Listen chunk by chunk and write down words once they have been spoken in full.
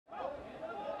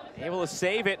Able to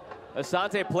save it.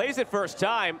 Asante plays it first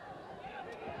time.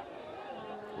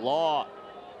 Law.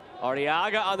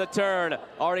 Arteaga on the turn.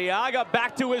 Arteaga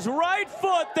back to his right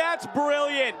foot. That's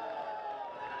brilliant.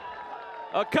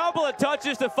 A couple of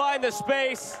touches to find the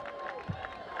space.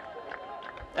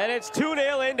 And it's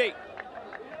 2-0 Indy.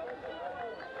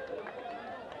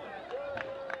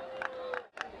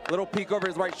 Little peek over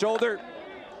his right shoulder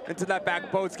into that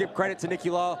back post. Give credit to Nicky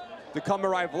Law to come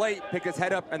arrive late, pick his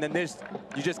head up, and then this,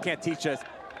 you just can't teach us.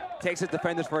 Takes his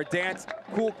defenders for a dance.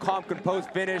 Cool, calm, composed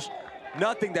finish.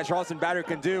 Nothing that Charleston batter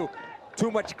can do.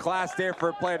 Too much class there for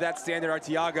a player of that standard.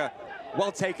 Arteaga,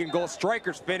 well taken goal.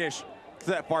 Striker's finish to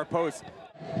that far post.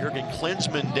 Jürgen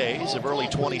Klinsmann days of early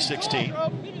 2016.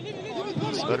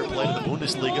 He's better played in the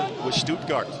Bundesliga with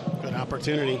Stuttgart. Good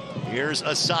opportunity. Here's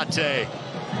Asante.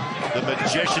 The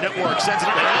magician at work. Sends it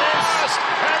to the post.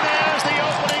 And there's the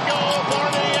opening goal for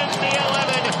the Indy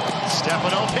 11.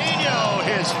 Stéfano Pinho,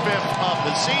 his 5th of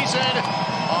the season.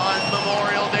 On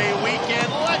Memorial Day weekend,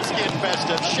 let's get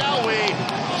festive, shall we?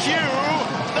 Cue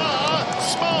the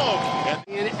smoke.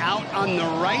 And out on the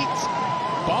right.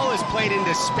 Ball is played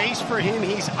into space for him.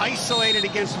 He's isolated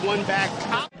against one back.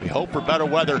 We hope for better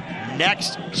weather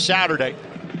next Saturday.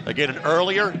 Again, an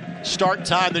earlier start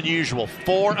time than usual,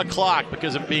 4 o'clock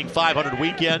because of being 500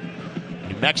 weekend.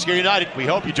 New Mexico United, we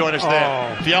hope you join us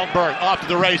there. Fjeldberg off to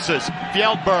the races.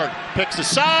 Fjeldberg picks the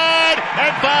side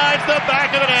and finds the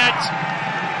back of the net.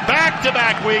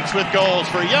 Back-to-back weeks with goals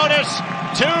for Jonas.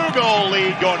 2-goal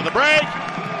lead going to the break.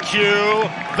 Cue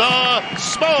the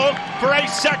smoke for a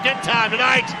second time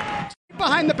tonight.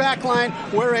 Behind the back line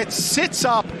where it sits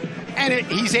up and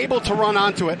he's able to run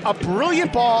onto it. A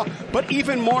brilliant ball, but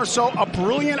even more so, a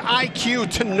brilliant IQ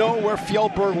to know where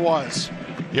Fjeldberg was.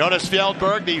 Jonas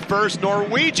Fjeldberg, the first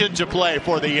Norwegian to play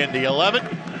for the Indy 11.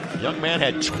 The young man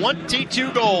had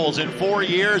 22 goals in 4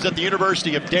 years at the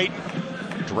University of Dayton.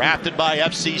 Drafted by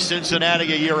FC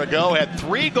Cincinnati a year ago, had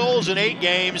 3 goals in 8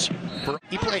 games.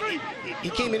 He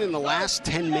came in the last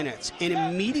 10 minutes, and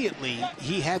immediately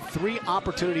he had 3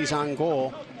 opportunities on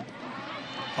goal.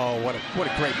 Oh, what a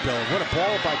great build. What a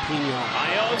ball by Pinho.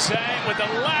 Ayoze with the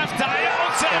left.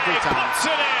 Ayoze puts it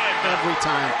in. Every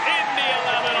time. Indy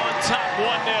 11 on top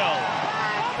 1-0.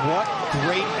 What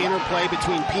great interplay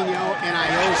between Pinho and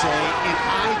Ayoze, and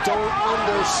I don't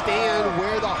understand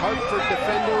where the Hartford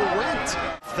defender went.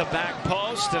 The back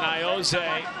post, and Ayoze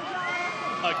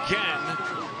again.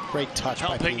 Great touch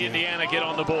helping by Indiana get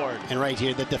on the board. And right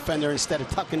here, the defender, instead of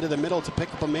tucking to the middle to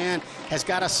pick up a man, has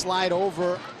got to slide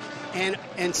over and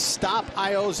stop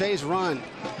Ayoze's run.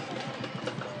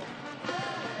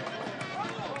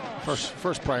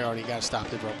 First priority, got to stop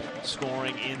the dribble.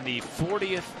 Scoring in the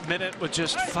 40th minute with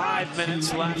just 5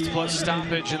 minutes left plus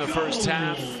stoppage in the first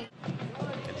half.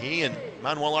 And he and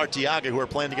Manuel Arteaga, who are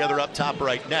playing together up top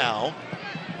right now,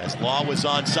 as Law was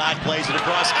onside, plays it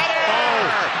across.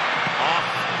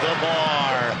 Off the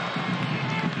bar.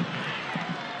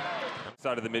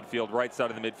 Side of the midfield, right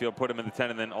side of the midfield, put him in the 10,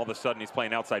 and then all of a sudden he's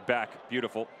playing outside back.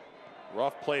 Beautiful.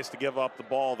 Rough place to give up the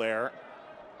ball there.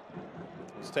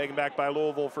 It's taken back by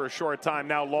Louisville for a short time.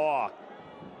 Now Law.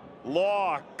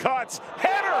 Law cuts.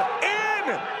 Header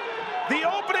in!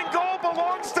 The opening goal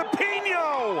belongs to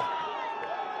Pinho.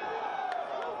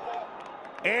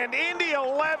 And Indy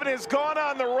 11 has gone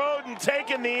on the road and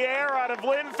taken the air out of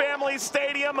Lynn Family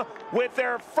Stadium with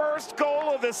their first goal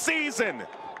of the season.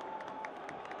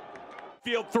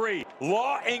 Field 3,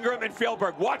 Law, Ingram, and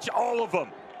Fjeldberg. Watch all of them.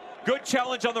 Good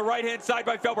challenge on the right-hand side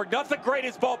by Fjeldberg. Not the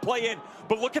greatest ball play in,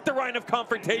 but look at the line of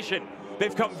confrontation.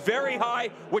 They've come very high,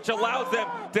 which allows them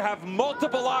to have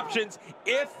multiple options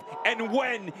if and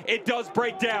when it does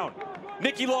break down.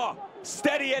 Nicky Law,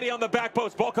 steady Eddie on the back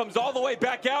post. Ball comes all the way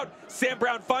back out. Sam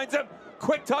Brown finds him.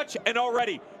 Quick touch and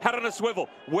already head on a swivel.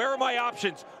 Where are my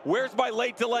options? Where's my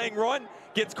late delaying run?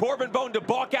 Gets Corbin Bone to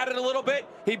balk at it a little bit.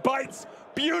 He bites.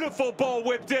 Beautiful ball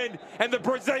whipped in, and the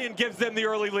Brazilian gives them the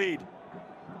early lead.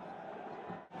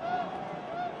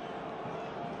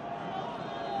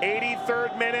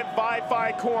 83rd minute,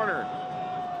 Wi-Fi corner.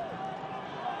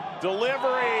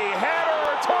 Delivery,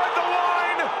 header toward the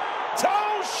line.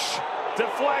 Tosh!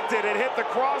 Deflected, it hit the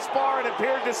crossbar and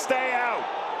appeared to stay out.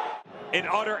 In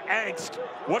utter angst.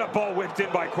 What a ball whipped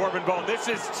in by Corbin Bone. This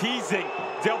is teasing.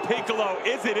 Del Piccolo,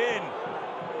 is it in?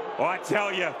 Oh, I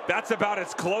tell you, that's about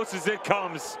as close as it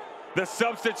comes. The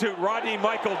substitute, Rodney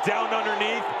Michael, down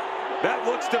underneath. That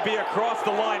looks to be across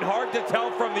the line. Hard to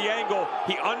tell from the angle.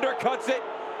 He undercuts it.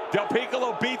 Del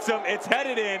Piccolo beats him. It's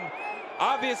headed in.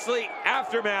 Obviously,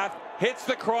 aftermath. Hits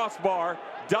the crossbar.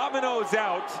 Dominoes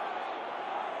out.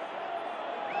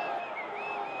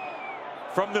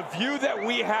 From the view that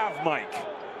we have, Mike,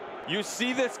 You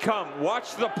see this come.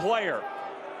 Watch the player.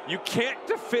 You can't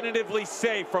definitively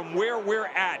say from where we're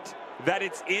at that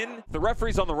it's in. The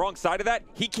referee's on the wrong side of that.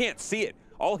 He can't see it.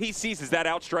 All he sees is that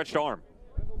outstretched arm.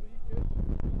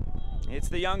 It's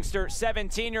the youngster,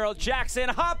 17-year-old Jackson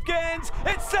Hopkins.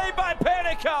 It's saved by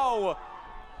Panicco.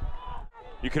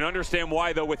 You can understand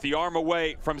why, though, with the arm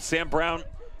away from Sam Brown.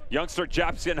 Youngster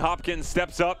Jackson Hopkins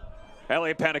steps up.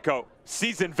 Elliot Panicco,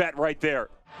 seasoned vet right there.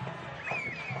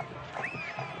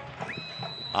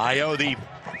 Ayoze, the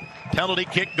penalty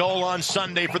kick goal on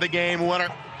Sunday for the game winner.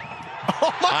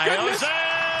 Oh my goodness!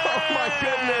 Oh my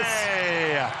goodness!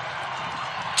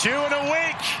 2 in a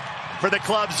week for the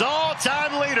club's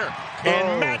all-time leader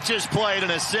in matches played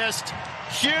and assists.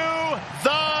 Cue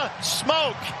the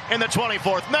smoke in the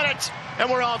 24th minute, and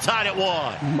we're all tied at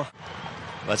 1.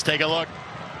 Let's take a look.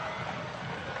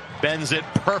 Bends it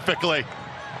perfectly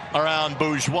around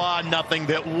Bourgeois. Nothing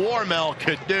that Warmel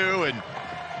could do, and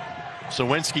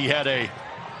Sawinski had a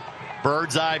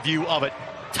bird's eye view of it.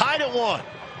 Tied at 1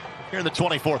 here in the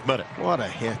 24th minute. What a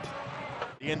hit.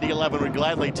 The Indy 11 would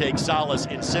gladly take solace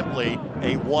in simply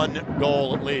a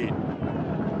 1-goal lead.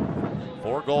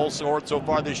 4 goals scored so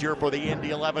far this year for the Indy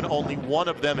 11. Only 1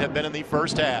 of them have been in the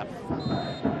first half.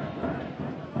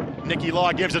 Nicky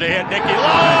Law gives it a hit. Nicky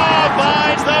Law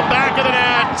finds the back of the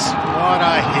net. What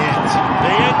a hit.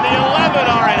 The Indy 11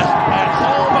 are at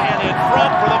home and in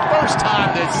front for the first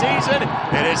time this season.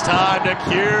 It is time to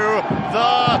cue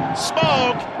the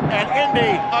smoke, and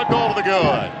Indy a goal to the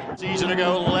good. Season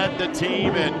ago led the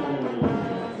team in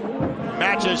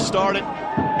matches started,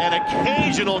 an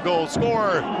occasional goal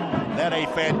scorer. Then a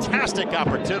fantastic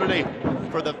opportunity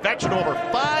for the veteran, over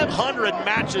 500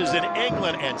 matches in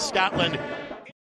England and Scotland.